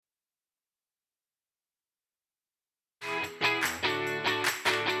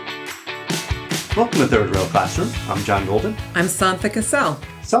Welcome to Third Rail Classroom. I'm John Golden. I'm Santha Cassell.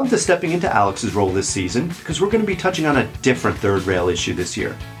 Santha's stepping into Alex's role this season because we're going to be touching on a different third rail issue this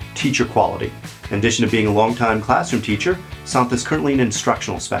year, teacher quality. In addition to being a longtime classroom teacher, Santha's currently an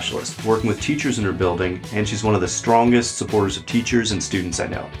instructional specialist, working with teachers in her building, and she's one of the strongest supporters of teachers and students I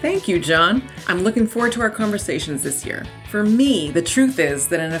know. Thank you, John. I'm looking forward to our conversations this year. For me, the truth is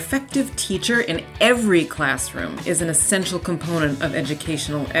that an effective teacher in every classroom is an essential component of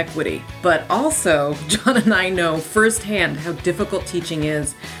educational equity. But also, John and I know firsthand how difficult teaching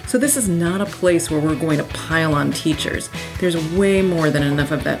is, so this is not a place where we're going to pile on teachers. There's way more than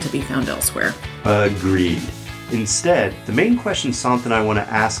enough of that to be found elsewhere. Agreed. Instead, the main question Santha and I want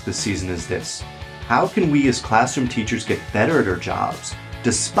to ask this season is this: how can we as classroom teachers get better at our jobs,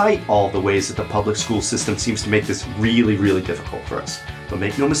 despite all the ways that the public school system seems to make this really, really difficult for us? But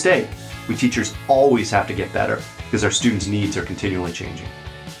make no mistake, we teachers always have to get better because our students' needs are continually changing.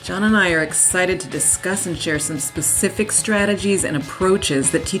 John and I are excited to discuss and share some specific strategies and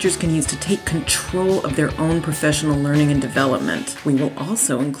approaches that teachers can use to take control of their own professional learning and development. We will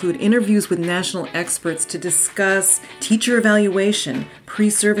also include interviews with national experts to discuss teacher evaluation,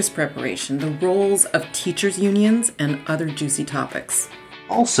 pre-service preparation, the roles of teachers' unions, and other juicy topics.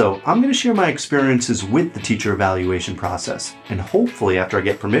 Also, I'm going to share my experiences with the teacher evaluation process, and hopefully, after I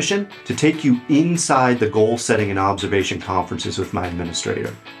get permission, to take you inside the goal setting and observation conferences with my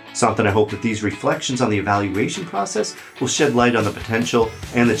administrator. Santha and I hope that these reflections on the evaluation process will shed light on the potential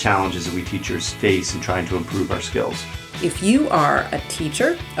and the challenges that we teachers face in trying to improve our skills. If you are a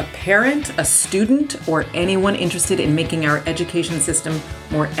teacher, a parent, a student, or anyone interested in making our education system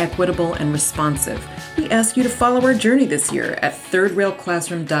more equitable and responsive, we ask you to follow our journey this year at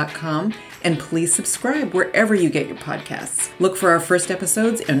thirdrailclassroom.com, and please subscribe wherever you get your podcasts. Look for our first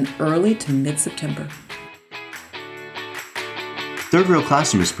episodes in early to mid-September. Third Rail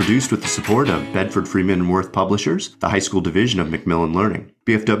Classroom is produced with the support of Bedford Freeman & Worth Publishers, the high school division of Macmillan Learning.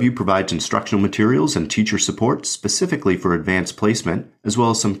 BFW provides instructional materials and teacher support specifically for advanced placement, as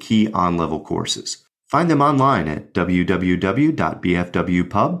well as some key on-level courses. Find them online at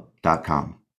www.bfwpub.com.